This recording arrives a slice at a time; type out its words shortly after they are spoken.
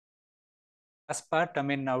last part,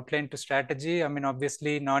 outline to strategy.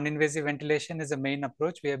 Obviously, non-invasive ventilation is a main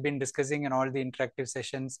approach. We have been discussing in all the interactive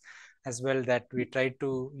sessions as well that we try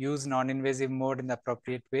to use non-invasive mode in the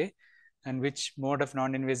appropriate way, and which mode of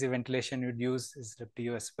non-invasive ventilation you'd use is up to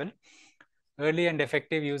you as well. Early and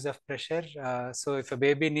effective use of pressure. So if a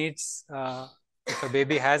baby needs, if a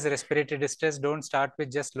baby has respiratory distress, don't start with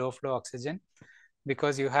just low flow oxygen,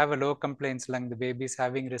 because you have a low compliance lung. The baby is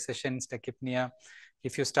having recessions, tachypnea.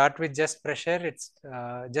 If you start with just pressure, it's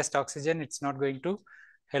just oxygen, it's not going to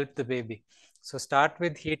help the baby. So start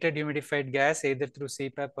with heated humidified gas, either through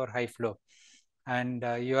CPAP or high flow. And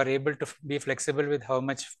you are able to be flexible with how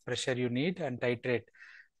much pressure you need and titrate.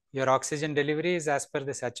 Your oxygen delivery is as per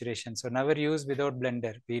the saturation. So never use without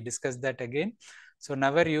blender. We discussed that again. So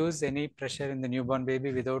never use any pressure in the newborn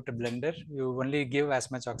baby without a blender. You only give as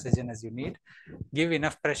much oxygen as you need. Give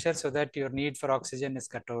enough pressure so that your need for oxygen is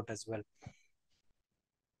cut out as well.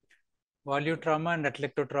 Volume trauma and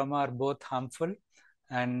atelectotrauma are both harmful,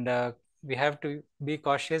 and we have to be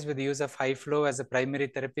cautious with the use of high flow as a primary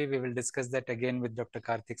therapy. We will discuss that again with Dr.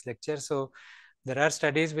 Karthik's lecture. So there are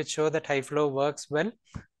studies which show that high flow works well,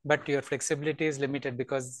 but your flexibility is limited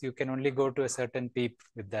because you can only go to a certain PEEP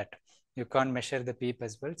with that. You can't measure the PEEP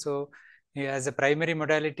as well. So as a primary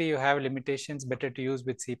modality, you have limitations, better to use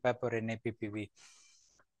with CPAP or NAPPV.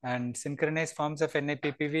 And synchronized forms of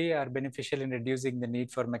NAPPV are beneficial in reducing the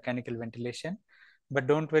need for mechanical ventilation. But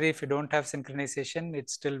don't worry, if you don't have synchronization, it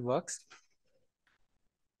still works.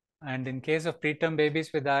 And in case of preterm babies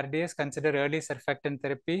with RDS, consider early surfactant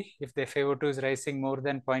therapy if the FiO2 is rising more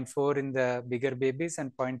than 0.4 in the bigger babies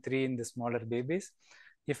and 0.3 in the smaller babies.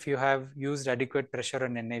 If you have used adequate pressure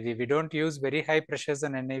on NAV, we don't use very high pressures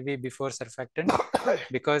on NAV before surfactant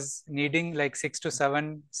because needing like 6 to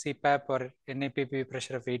 7 CPAP or NAPP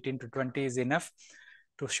pressure of 18 to 20 is enough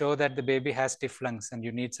to show that the baby has stiff lungs and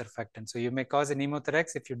you need surfactant. So you may cause a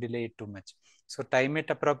pneumothorax if you delay it too much. So time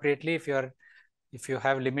it appropriately. If you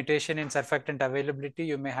have limitation in surfactant availability,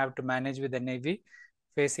 you may have to manage with NAV,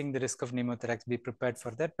 facing the risk of pneumothorax. Be prepared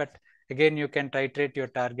for that. But again, you can titrate your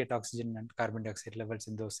target oxygen and carbon dioxide levels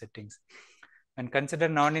in those settings. And consider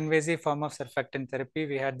non-invasive form of surfactant therapy.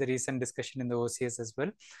 We had the recent discussion in the OCS as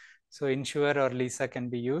well. So Ensure or LISA can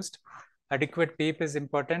be used. Adequate PEEP is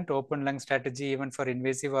important, open lung strategy even for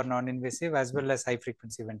invasive or non-invasive, as well as high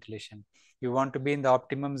frequency ventilation. You want to be in the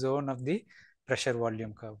optimum zone of the pressure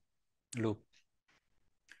volume curve loop.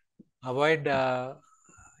 Avoid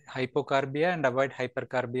hypocarbia and avoid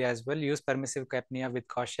hypercarbia as well. Use permissive apnea with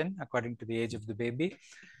caution according to the age of the baby.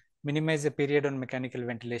 Minimize the period on mechanical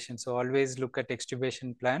ventilation. So always look at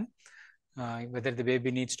extubation plan, whether the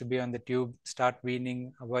baby needs to be on the tube, start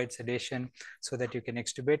weaning, avoid sedation so that you can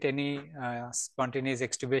extubate. Any spontaneous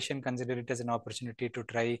extubation, consider it as an opportunity to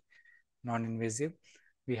try non-invasive.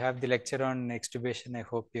 We have the lecture on extubation. I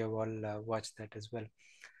hope you have all watched that as well.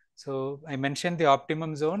 So I mentioned the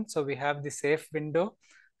optimum zone. So we have the safe window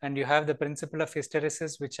and you have the principle of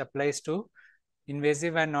hysteresis, which applies to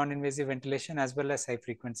invasive and non-invasive ventilation as well as high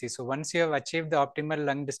frequency. So once you have achieved the optimal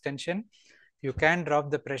lung distension, you can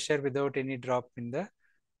drop the pressure without any drop in the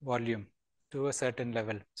volume to a certain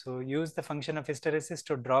level. So use the function of hysteresis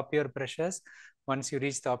to drop your pressures once you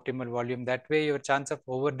reach the optimal volume. That way your chance of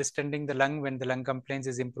over distending the lung when the lung compliance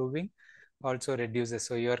is improving also reduces.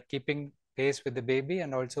 So you are keeping pace with the baby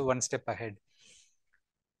and also one step ahead.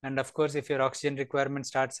 And of course, if your oxygen requirement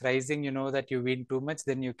starts rising, you know that you wean too much,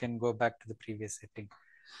 then you can go back to the previous setting.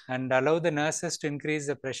 And allow the nurses to increase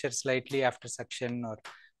the pressure slightly after suction or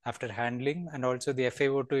after handling. And also the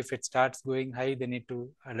FiO2, if it starts going high, they need to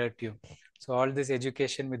alert you. So all this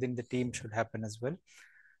education within the team should happen as well.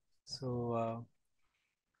 So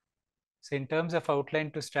in terms of outline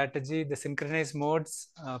to strategy, the synchronized modes,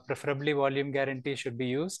 preferably volume guarantee should be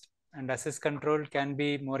used. And assist control can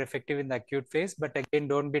be more effective in the acute phase, but again,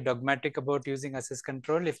 don't be dogmatic about using assist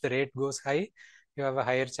control. If the rate goes high, you have a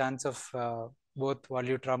higher chance of both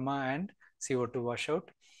volume trauma and CO2 washout.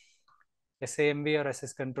 SAMV or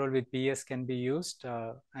assist control with PS can be used,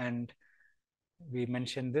 and we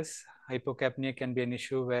mentioned this. Hypocapnia can be an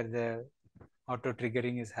issue where the auto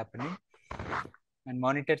triggering is happening. And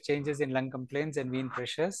monitor changes in lung complaints and wean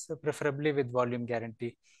pressures, preferably with volume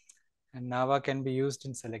guarantee. And NAVA can be used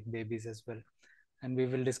in select babies as well. And we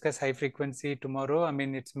will discuss high frequency tomorrow.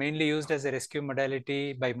 It's mainly used as a rescue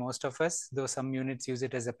modality by most of us, though some units use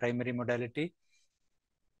it as a primary modality.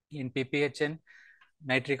 In PPHN,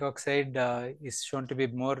 nitric oxide is shown to be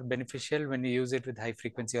more beneficial when you use it with high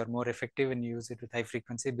frequency, or more effective when you use it with high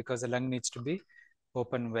frequency, because the lung needs to be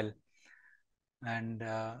open well. And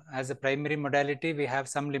as a primary modality, we have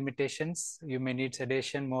some limitations. You may need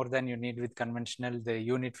sedation more than you need with conventional. The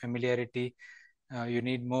unit familiarity, you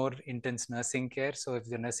need more intense nursing care. So if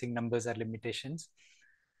the nursing numbers are limitations,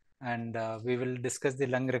 and we will discuss the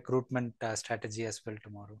lung recruitment strategy as well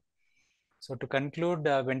tomorrow. So to conclude,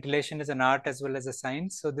 ventilation is an art as well as a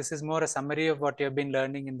science. So this is more a summary of what you have been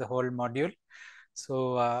learning in the whole module.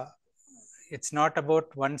 So it's not about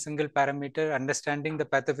one single parameter. Understanding the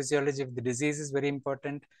pathophysiology of the disease is very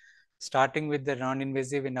important. Starting with the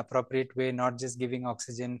non-invasive in appropriate way, not just giving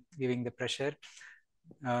oxygen, giving the pressure.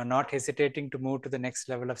 Not hesitating to move to the next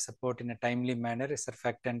level of support in a timely manner, a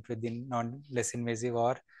surfactant within less invasive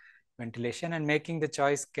or ventilation, and making the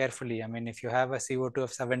choice carefully. I mean, if you have a CO2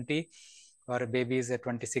 of 70 or a baby is a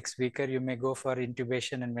 26 weeker, you may go for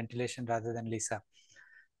intubation and ventilation rather than LISA,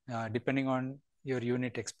 depending on your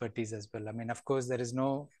unit expertise as well. I mean, of course, there is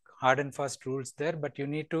no hard and fast rules there, but you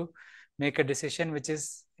need to make a decision which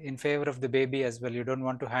is in favor of the baby as well. You don't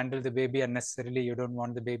want to handle the baby unnecessarily. You don't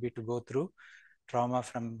want the baby to go through trauma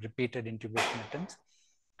from repeated intubation attempts.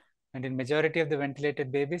 And in majority of the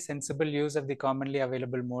ventilated babies, sensible use of the commonly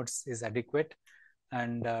available modes is adequate.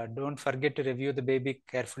 And don't forget to review the baby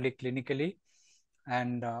carefully clinically.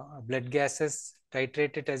 And blood gases,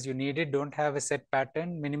 titrate it as you need it. Don't have a set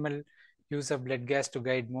pattern. Minimal use of blood gas to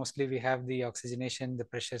guide. Mostly we have the oxygenation, the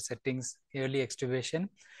pressure settings, early extubation.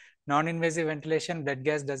 Non-invasive ventilation, blood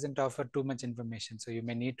gas doesn't offer too much information. So you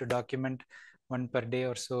may need to document 1 per day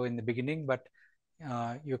or so in the beginning, but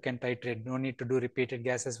you can titrate. No need to do repeated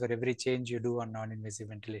gases for every change you do on non-invasive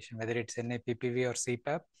ventilation, whether it's NAPPV or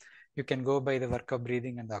CPAP. You can go by the work of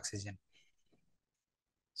breathing and the oxygen.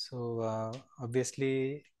 So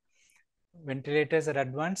obviously, ventilators are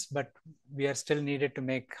advanced, but we are still needed to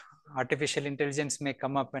make artificial intelligence may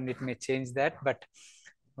come up and it may change that. But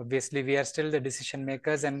obviously, we are still the decision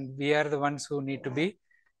makers, and we are the ones who need to be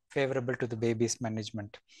favorable to the baby's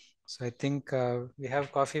management. So I think we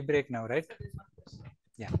have coffee break now, right?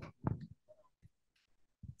 Yeah.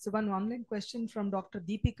 So one online question from Dr.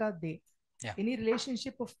 Deepika De. Yeah. Any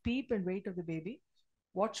relationship of PEEP and weight of the baby?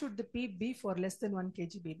 What should the PEEP be for less than 1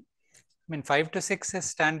 kg baby? I mean, 5 to 6 is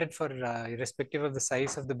standard for irrespective of the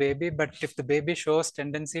size of the baby. But if the baby shows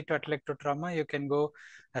tendency to atelectotrauma, you can go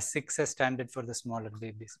as 6 as standard for the smaller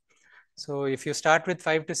babies. So if you start with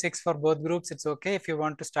 5 to 6 for both groups, it's okay. If you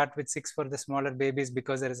want to start with 6 for the smaller babies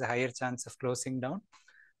because there is a higher chance of closing down,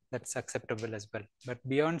 that's acceptable as well. But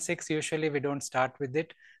beyond 6, usually we don't start with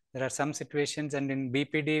it. There are some situations, and in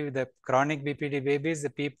BPD, the chronic BPD babies, the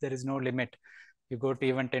PEEP, there is no limit. You go to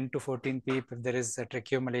even 10 to 14 PEEP if there is a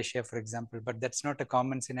tracheomalacia, for example, but that's not a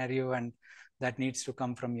common scenario, and that needs to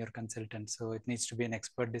come from your consultant. So it needs to be an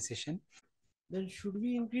expert decision. Then should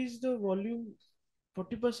we increase the volume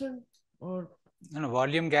 40% or? No,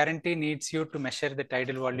 volume guarantee needs you to measure the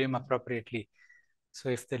tidal volume appropriately. So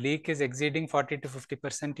if the leak is exceeding 40 to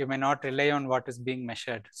 50%, you may not rely on what is being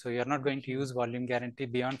measured. So you're not going to use volume guarantee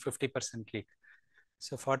beyond 50% leak.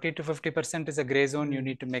 So 40 to 50% is a gray zone. You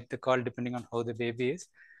need to make the call depending on how the baby is.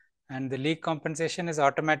 And the leak compensation is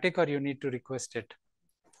automatic, or you need to request it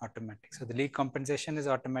automatic. So the leak compensation is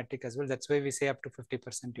automatic as well. That's why we say up to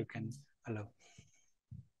 50% you can allow.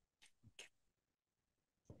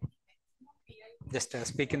 Just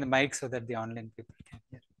speak in the mic so that the online people can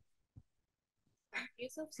hear. In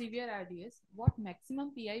case of severe RDS, what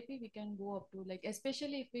maximum PIP we can go up to? Like,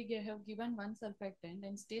 especially if we have given one surfactant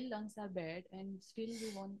and still lungs are bad, and still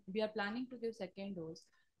we are planning to give second dose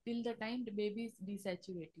till the time the baby is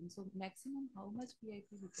desaturating. So maximum, how much PIP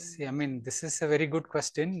we can? See, I mean, this is a very good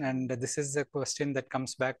question, and this is a question that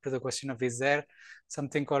comes back to the question of, is there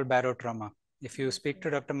something called barotrauma? If you speak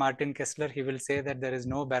to Dr. Martin Kessler, he will say that there is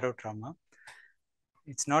no barotrauma.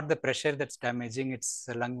 It's not the pressure that's damaging, it's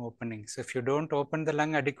the lung opening. So if you don't open the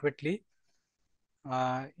lung adequately,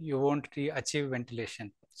 you won't achieve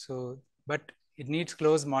ventilation. So, but it needs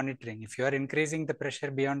close monitoring. If you are increasing the pressure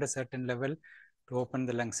beyond a certain level to open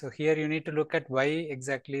the lung. So here you need to look at why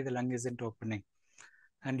exactly the lung isn't opening.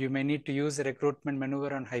 And you may need to use a recruitment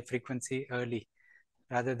maneuver on high frequency early,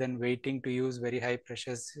 rather than waiting to use very high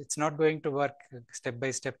pressures. It's not going to work step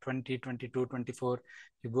by step, 20, 22, 24,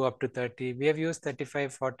 you go up to 30. We have used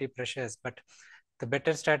 35, 40 pressures, but the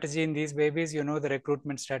better strategy in these babies, you know, the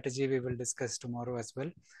recruitment strategy we will discuss tomorrow as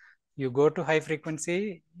well. You go to high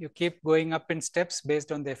frequency, you keep going up in steps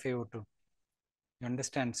based on the FaO2. You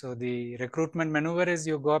understand? So the recruitment maneuver is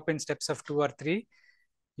you go up in steps of 2 or 3,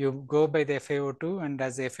 you go by the FaO2, and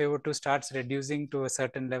as the FaO2 starts reducing to a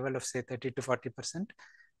certain level of say 30 to 40%,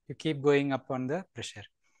 you keep going up on the pressure.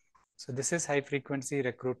 So this is high frequency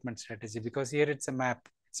recruitment strategy, because here it's a map.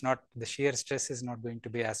 It's not, the shear stress is not going to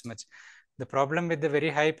be as much. The problem with the very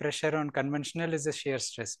high pressure on conventional is the shear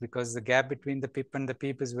stress, because the gap between the PIP and the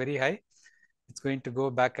PEEP is very high. It's going to go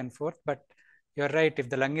back and forth. But you're right, if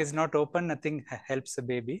the lung is not open, nothing helps the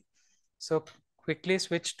baby. So quickly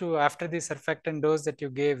switch to, after the surfactant dose that you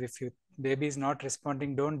gave, if your baby is not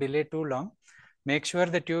responding, don't delay too long. Make sure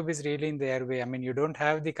the tube is really in the airway. I mean, you don't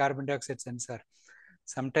have the carbon dioxide sensor.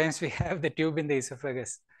 Sometimes we have the tube in the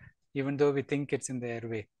esophagus, even though we think it's in the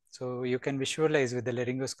airway. So you can visualize with the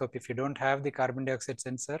laryngoscope if you don't have the carbon dioxide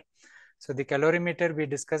sensor. So the calorimeter we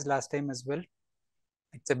discussed last time as well.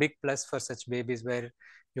 It's a big plus for such babies, where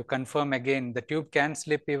you confirm again the tube can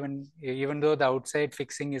slip even though the outside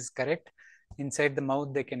fixing is correct. Inside the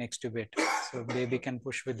mouth they can extubate. So baby can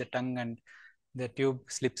push with the tongue and the tube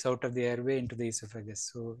slips out of the airway into the esophagus.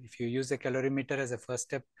 So if you use a calorimeter as a first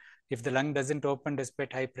step, if the lung doesn't open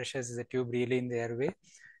despite high pressures, is the tube really in the airway?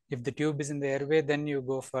 If the tube is in the airway, then you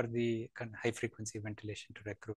go for the high frequency ventilation to recruit.